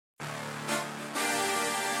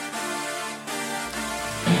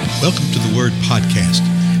Welcome to the Word Podcast.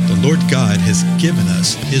 The Lord God has given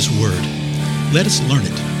us His Word. Let us learn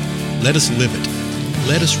it. Let us live it.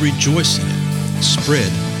 Let us rejoice in it.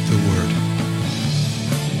 Spread the Word.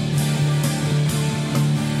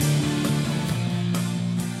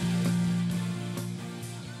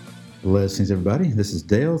 Blessings, everybody. This is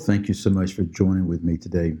Dale. Thank you so much for joining with me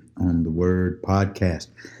today on the Word Podcast.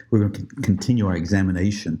 We're going to continue our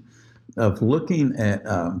examination of looking at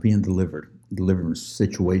being deliverance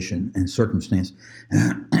situation and circumstance,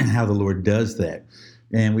 and how the Lord does that.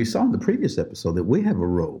 And we saw in the previous episode that we have a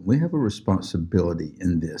role, we have a responsibility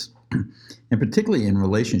in this, and particularly in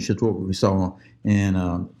relationships. What we saw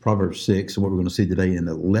in Proverbs 6, and what we're going to see today in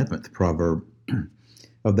the 11th proverb,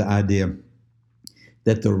 of the idea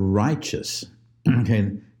that the righteous,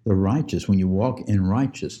 when you walk in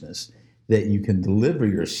righteousness, that you can deliver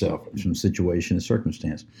yourself from situation and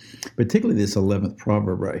circumstance. Particularly this 11th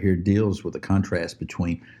proverb right here deals with the contrast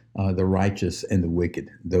between the righteous and the wicked,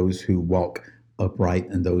 those who walk upright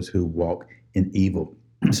and those who walk in evil.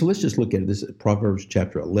 So let's just look at it. This is Proverbs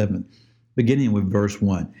chapter 11, beginning with verse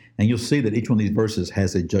 1. And you'll see that each one of these verses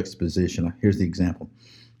has a juxtaposition. Here's the example.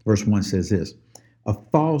 Verse 1 says this: "A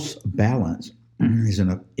false balance is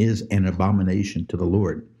an abomination to the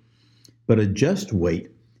Lord, but a just weight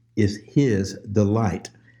is His delight."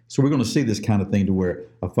 So we're going to see this kind of thing to where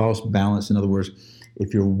a false balance, in other words,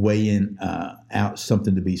 if you're weighing out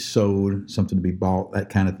something to be sold, something to be bought, that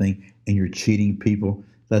kind of thing, and you're cheating people,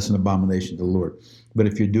 that's an abomination to the Lord. But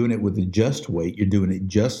if you're doing it with a just weight, you're doing it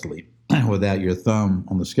justly, without your thumb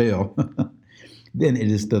on the scale, then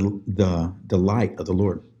it is the delight of the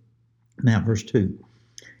Lord. Now, verse 2,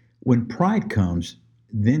 "When pride comes,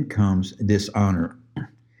 then comes dishonor,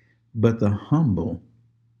 but with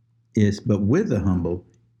the humble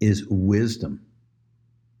is wisdom."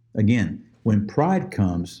 Again, when pride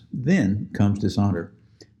comes, then comes dishonor,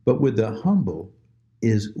 but with the humble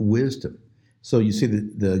is wisdom. So you see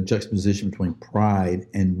the juxtaposition between pride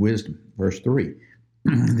and wisdom. Verse 3,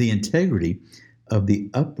 "The integrity of the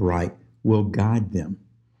upright will guide them,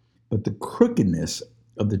 but the crookedness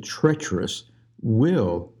of the treacherous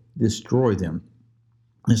will destroy them."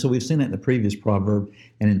 And so we've seen that in the previous proverb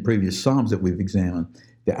and in previous Psalms that we've examined,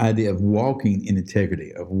 the idea of walking in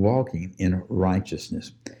integrity, of walking in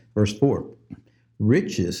righteousness. Verse 4,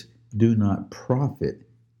 "Riches do not profit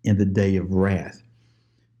in the day of wrath,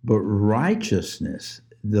 but righteousness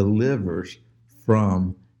delivers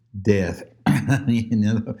from death."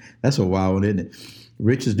 That's a wild one, isn't it?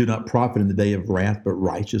 Riches do not profit in the day of wrath, but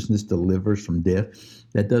righteousness delivers from death.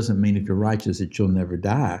 That doesn't mean if you're righteous that you'll never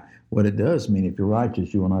die. What it does mean, if you're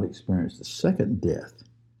righteous, you will not experience the second death,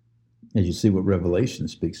 as you see what Revelation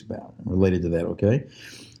speaks about related to that, okay?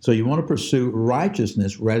 So you want to pursue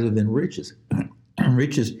righteousness rather than riches.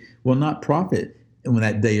 Riches will not profit when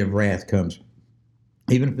that day of wrath comes,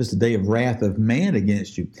 even if it's the day of wrath of man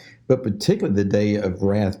against you, but particularly the day of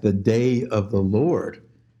wrath, the day of the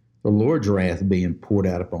Lord's wrath being poured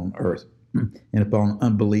out upon earth and upon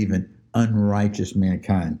unbelieving, unrighteous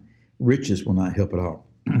mankind. Riches will not help at all.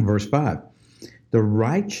 Verse 5, "The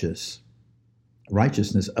righteousness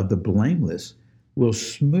of the blameless will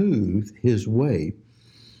smooth his way,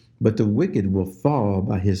 but the wicked will fall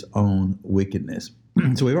by his own wickedness."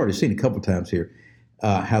 So we've already seen a couple times here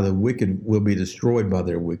how the wicked will be destroyed by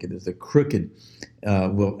their wickedness. The crooked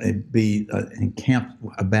will be encamped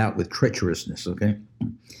about with treacherousness, okay?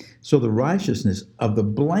 So the righteousness of the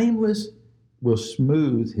blameless will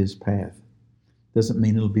smooth his path. Doesn't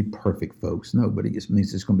mean it'll be perfect, folks. No, but it just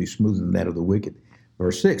means it's going to be smoother than that of the wicked.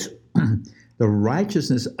 Verse 6, "The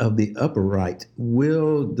righteousness of the upright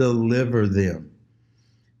will deliver them,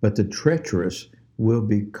 but the treacherous will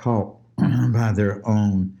be caught by their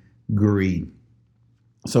own greed."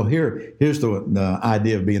 So here's the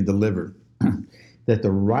idea of being delivered, that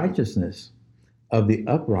the righteousness of the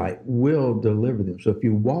upright will deliver them. So if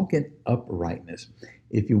you walk in uprightness,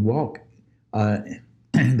 if you walk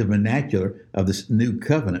in the vernacular of this new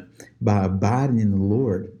covenant by abiding in the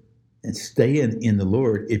Lord and staying in the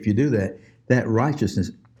Lord, if you do that, that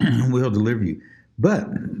righteousness will deliver you.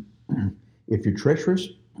 But if you're treacherous,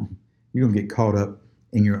 you're going to get caught up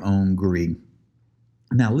in your own greed.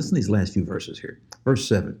 Now listen to these last few verses here. Verse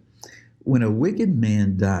 7, "When a wicked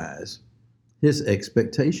man dies, his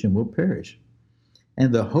expectation will perish,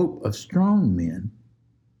 and the hope of strong men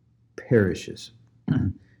perishes.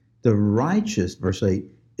 The righteous," verse 8,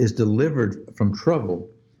 "is delivered from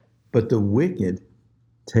trouble, but the wicked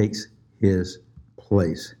takes his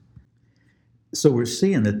place." So we're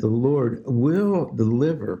seeing that the Lord will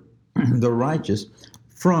deliver the righteous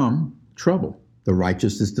from trouble. The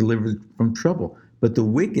righteous is delivered from trouble, but the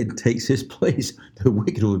wicked takes his place. The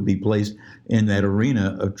wicked would be placed in that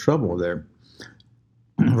arena of trouble there.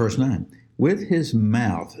 Verse 9, with his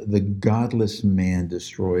mouth the godless man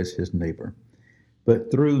destroys his neighbor, but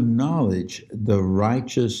through knowledge the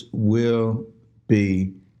righteous will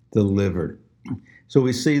be delivered. So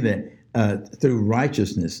we see that through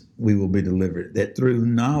righteousness we will be delivered, that through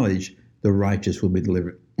knowledge the righteous will be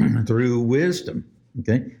delivered. Through wisdom,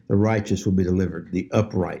 okay, the righteous will be delivered, the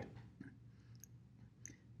upright.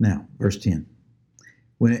 Now, verse 10,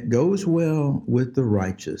 when it goes well with the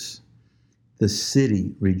righteous, the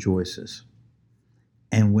city rejoices.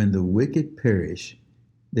 And when the wicked perish,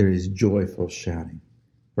 there is joyful shouting.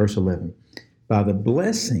 Verse 11, by the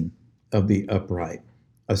blessing of the upright,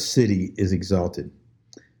 a city is exalted.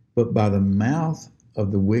 But by the mouth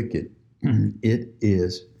of the wicked, it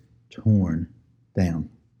is torn down.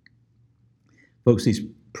 Folks, these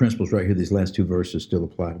principles right here, these last two verses still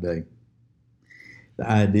apply today. The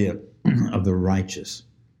idea of the righteous,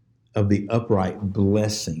 of the upright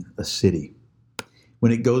blessing a city.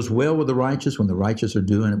 When it goes well with the righteous, when the righteous are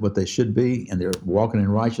doing what they should be and they're walking in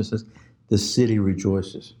righteousness, the city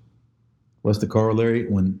rejoices. What's the corollary?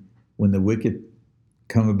 When the wicked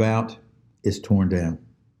come about, it's torn down.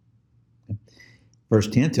 Verse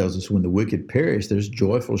 10 tells us when the wicked perish, there's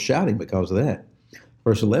joyful shouting because of that.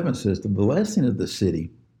 Verse 11 says the blessing of the city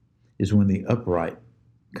is when the upright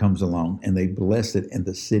comes along and they bless it and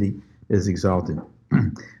the city is exalted.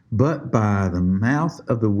 But by the mouth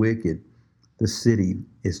of the wicked, the city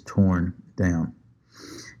is torn down.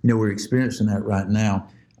 You know, we're experiencing that right now.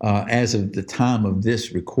 As of the time of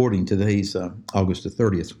this recording, today's August the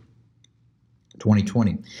 30th,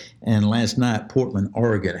 2020. And last night, Portland,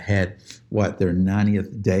 Oregon had, their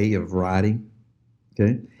 90th day of rioting,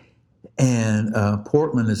 okay? And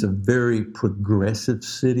Portland is a very progressive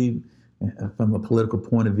city from a political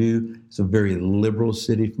point of view. It's a very liberal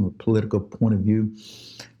city from a political point of view.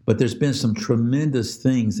 But there's been some tremendous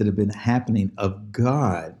things that have been happening of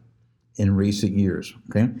God in recent years,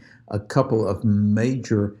 okay? A couple of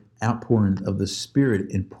major outpourings of the Spirit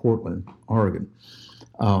in Portland, Oregon.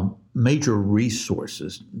 Major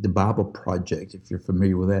resources, the Bible Project, if you're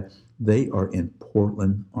familiar with that, they are in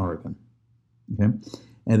Portland, Oregon, okay?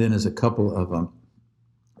 And then there's a couple of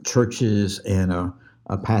churches and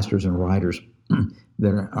pastors and writers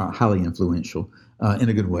that are highly influential in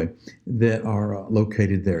a good way that are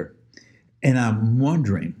located there. And I'm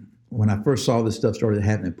wondering, when I first saw this stuff started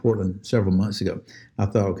happening in Portland several months ago, I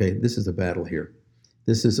thought, okay, this is a battle here.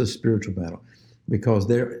 This is a spiritual battle because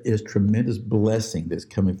there is tremendous blessing that's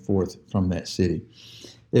coming forth from that city.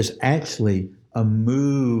 There's actually a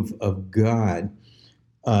move of God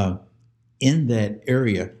in that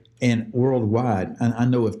area and worldwide. And I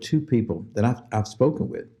know of two people that I've spoken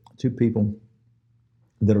with, two people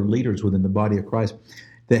that are leaders within the body of Christ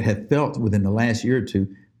that have felt within the last year or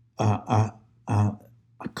two a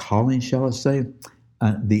calling, shall I say,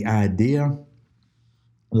 the idea,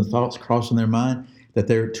 the thoughts crossing their mind that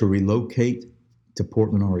they're to relocate to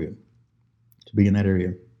Portland, Oregon, to be in that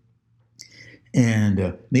area.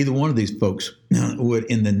 And neither one of these folks would,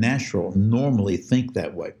 in the natural, normally think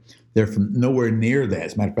that way. They're from nowhere near that.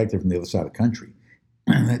 As a matter of fact, they're from the other side of the country,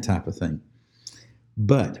 that type of thing.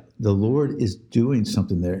 But the Lord is doing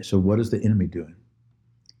something there. So what is the enemy doing?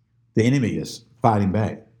 The enemy is fighting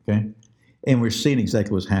back, okay? And we're seeing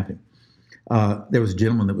exactly what's happening. There was a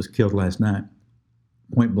gentleman that was killed last night,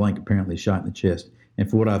 point blank, apparently shot in the chest. And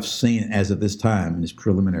for what I've seen as of this time, in this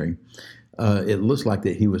preliminary, it looks like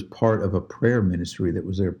that he was part of a prayer ministry that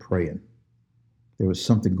was there praying. There was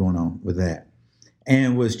something going on with that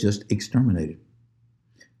and was just exterminated.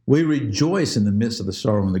 We rejoice in the midst of the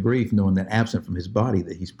sorrow and the grief, knowing that absent from his body,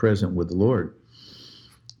 that he's present with the Lord.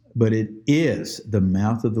 But it is the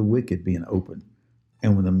mouth of the wicked being opened.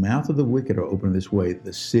 And when the mouth of the wicked are opened this way,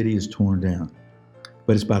 the city is torn down.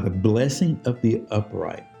 But it's by the blessing of the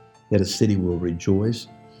upright that a city will rejoice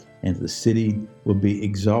and the city will be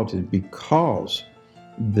exalted because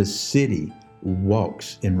the city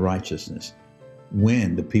walks in righteousness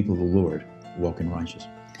when the people of the Lord walk in righteousness.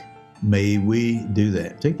 May we do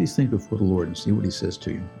that. Take these things before the Lord and see what he says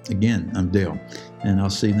to you. Again, I'm Dale, and I'll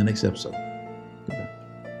see you in the next episode.